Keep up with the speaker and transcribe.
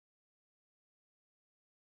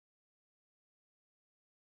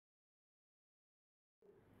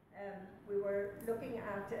we were looking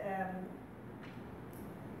at,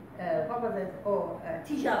 what was it? Oh,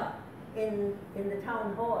 Tisha in the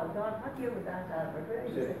town hall. God, what year was that, Albert? Where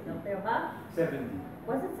is it up there, huh? 70.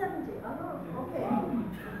 Was it 70? Oh, okay.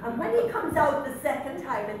 And when he comes out the second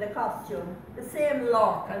time in the costume, the same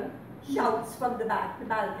Larkin shouts from the back, the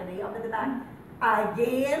balcony, under the back,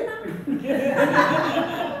 again? Again?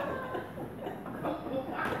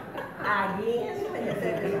 When you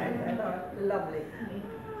said it, I thought, lovely.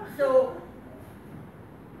 So,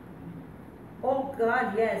 oh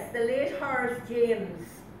God, yes, the late Horace James,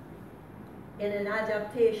 in an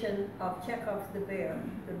adaptation of Chekhov's The Bear,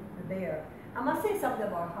 the Bear. I must say something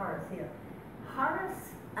about Horace here. Horace,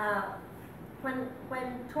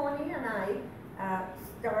 when Tony and I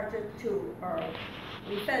started to, or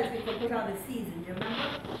we felt we could put on a season, you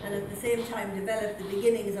remember? And at the same time develop the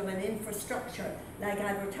beginnings of an infrastructure, like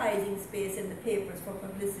advertising space in the papers for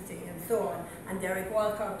publicity and so on. And Derek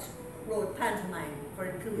Walcott wrote pantomime for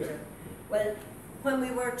inclusion. Well, when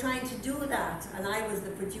we were trying to do that, and I was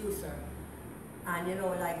the producer, and you know,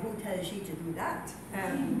 like, who tells you to do that?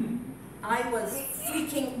 I was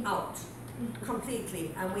freaking out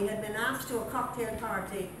completely, and we had been asked to a cocktail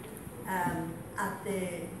party at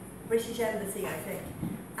the British Embassy, I think,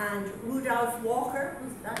 and Rudolph Walker,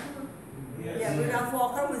 was that him? Yes. Yeah, Rudolph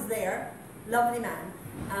Walker was there, lovely man,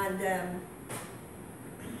 and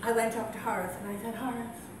I went up to Horace and I said,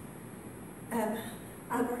 Horace,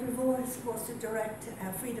 Albert Lavoie is supposed to direct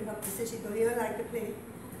Freedom of the City, but you like the play,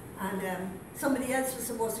 and somebody else was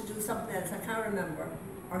supposed to do something else, I can't remember,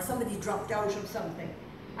 or somebody dropped out of something,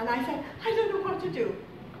 and I said, I don't know what to do.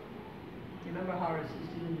 Do you remember Horace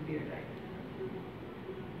used to do the beard like?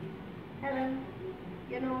 Helen,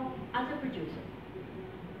 you know, as a producer,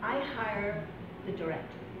 I hire the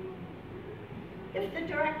director. If the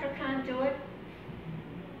director can't do it,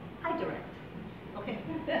 I direct. Okay.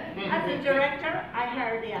 As a director, I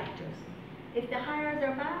hire the actors. If the hires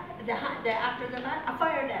are bad, the actors are bad, I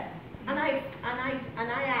fire them, and I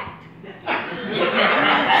act.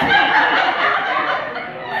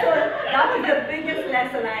 So that was the biggest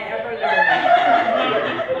lesson I ever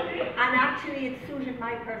learned. And actually, it suited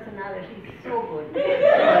my personality so good.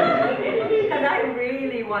 Because I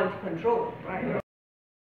really want control, right?